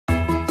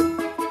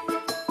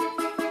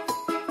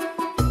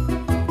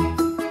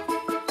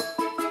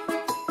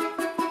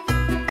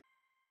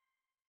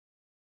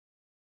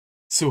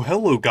So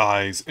hello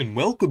guys, and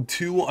welcome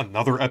to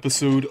another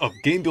episode of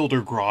Game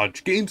Builder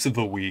Garage Games of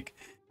the Week.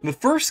 And the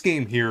first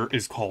game here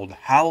is called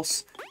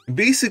House.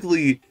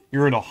 Basically,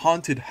 you're in a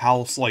haunted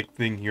house-like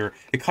thing here.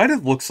 It kind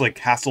of looks like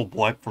Castle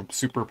Black from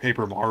Super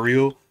Paper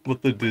Mario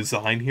with the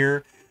design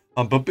here.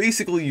 But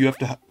basically, you have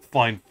to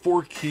find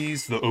 4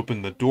 keys to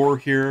open the door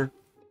here.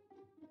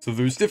 So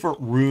there's different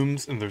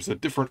rooms, and there's a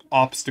different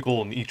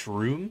obstacle in each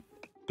room.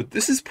 But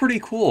this is pretty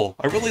cool.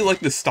 I really like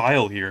the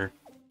style here.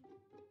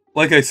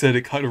 Like I said,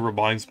 it kind of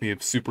reminds me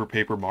of Super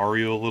Paper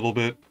Mario a little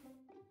bit.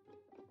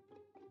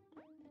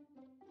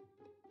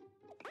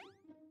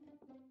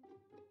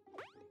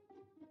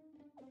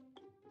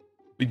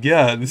 But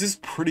yeah, this is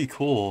pretty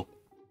cool.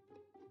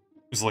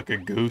 There's like a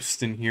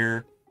ghost in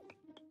here.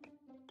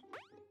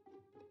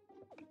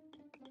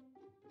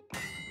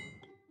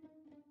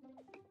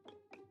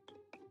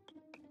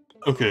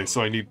 Okay,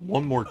 so I need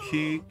one more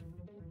key.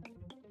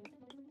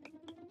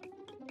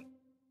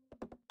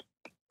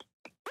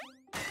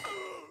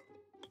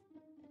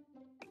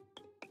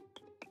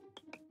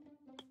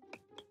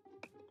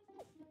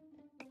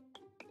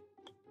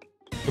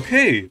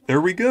 Okay,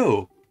 there we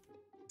go.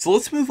 So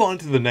let's move on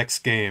to the next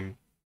game.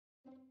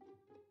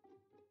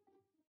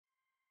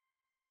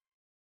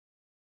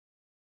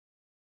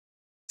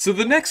 So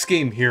the next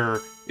game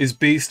here is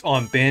based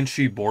on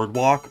Banshee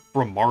Boardwalk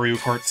from Mario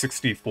Kart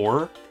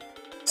 64.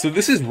 So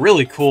this is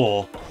really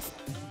cool.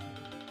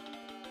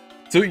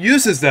 So it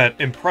uses that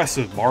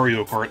impressive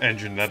Mario Kart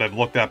engine that I've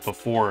looked at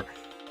before.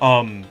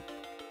 But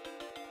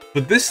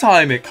this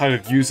time it kind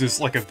of uses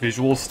like a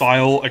visual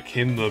style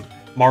akin to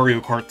Mario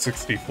Kart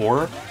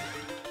 64.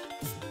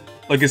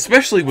 Like,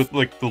 especially with,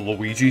 like, the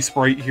Luigi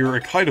sprite here,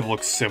 it kind of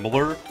looks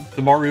similar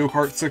to Mario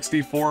Kart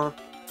 64.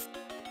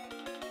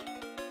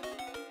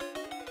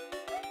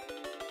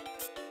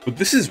 But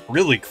this is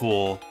really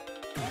cool.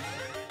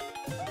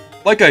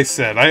 Like I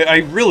said, I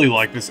really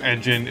like this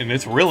engine, and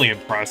it's really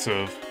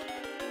impressive.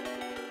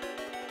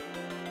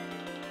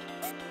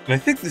 And I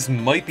think this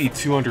might be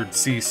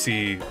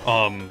 200cc,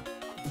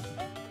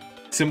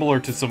 similar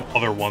to some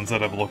other ones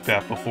that I've looked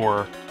at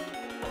before.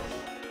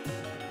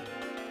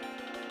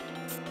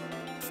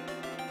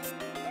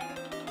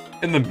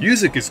 And the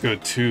music is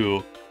good,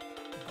 too.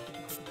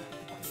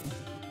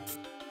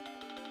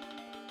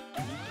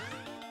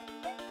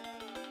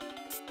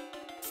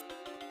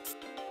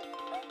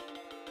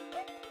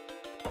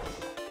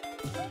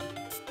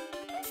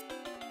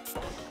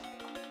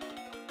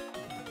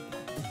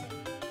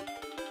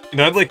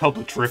 And I like how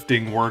the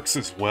drifting works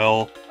as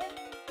well.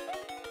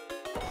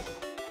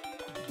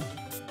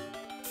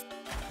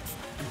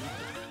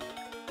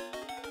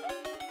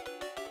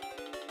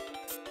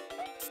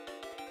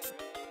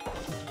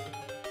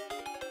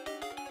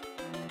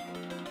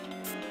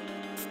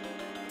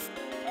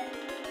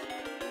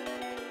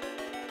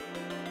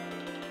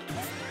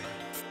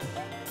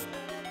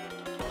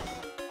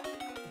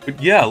 But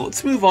yeah,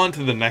 let's move on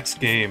to the next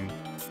game.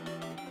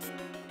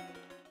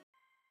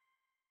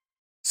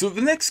 So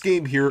the next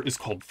game here is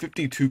called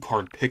 52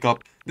 Card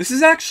Pickup. This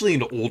is actually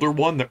an older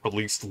one that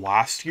released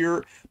last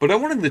year, but I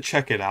wanted to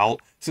check it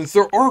out since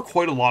there are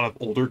quite a lot of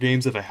older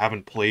games that I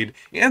haven't played,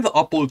 and the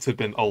uploads have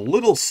been a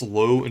little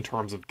slow in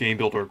terms of Game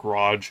Builder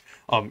Garage,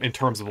 in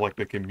terms of like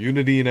the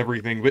community and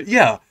everything. But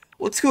yeah,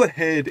 let's go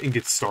ahead and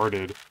get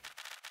started.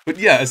 But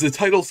yeah, as the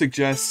title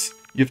suggests,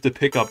 you have to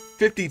pick up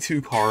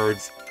 52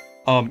 cards.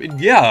 And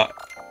yeah,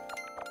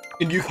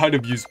 and you kind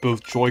of use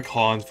both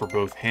Joy-Cons for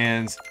both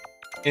hands,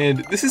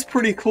 and this is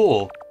pretty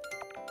cool.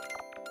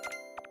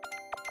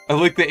 I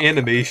like the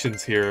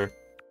animations here.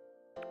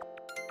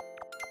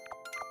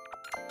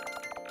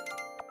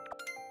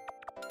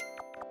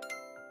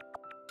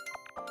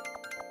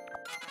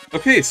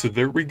 Okay, so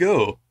there we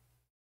go.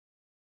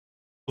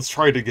 Let's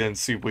try it again,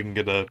 see if we can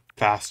get a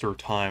faster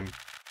time.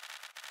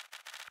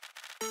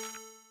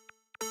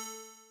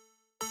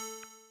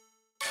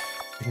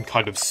 You can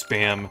kind of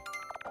spam.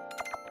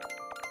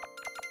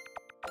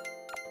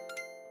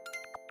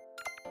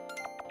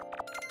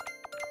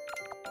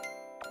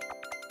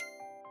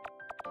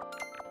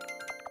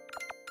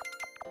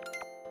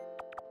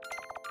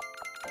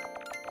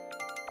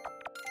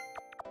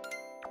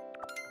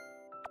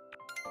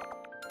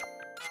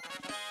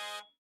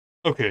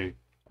 Okay,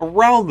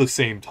 around the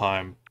same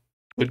time.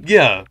 But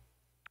yeah,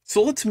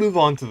 so let's move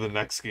on to the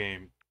next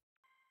game.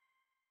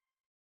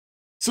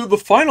 So the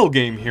final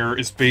game here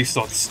is based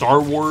on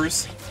Star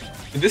Wars,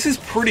 and this is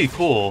pretty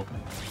cool.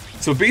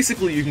 So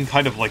basically you can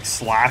kind of like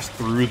slash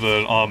through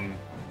the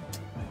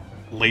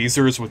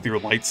lasers with your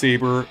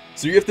lightsaber.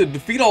 So you have to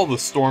defeat all the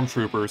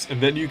stormtroopers, and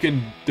then you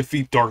can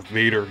defeat Darth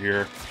Vader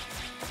here.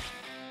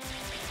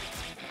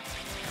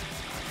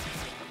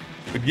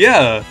 But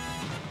yeah,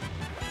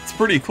 it's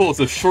pretty cool. It's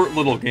a short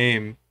little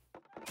game.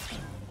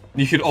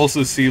 You could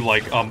also see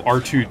like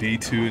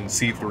R2-D2 and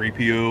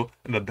C-3PO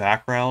in the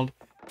background.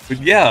 But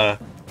yeah,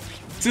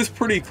 this is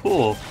pretty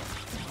cool.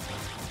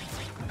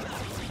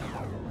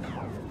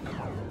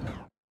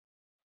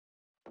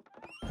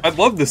 I'd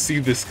love to see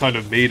this kind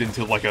of made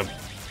into like a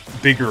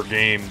bigger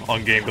game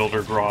on Game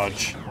Builder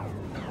Garage.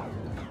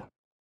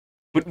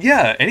 But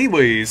yeah,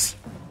 anyways,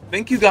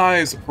 thank you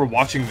guys for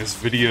watching this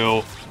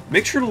video.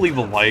 Make sure to leave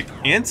a like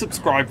and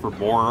subscribe for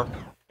more.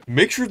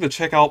 Make sure to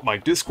check out my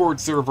Discord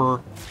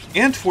server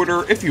and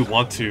Twitter if you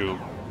want to.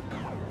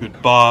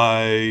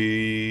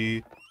 Goodbye.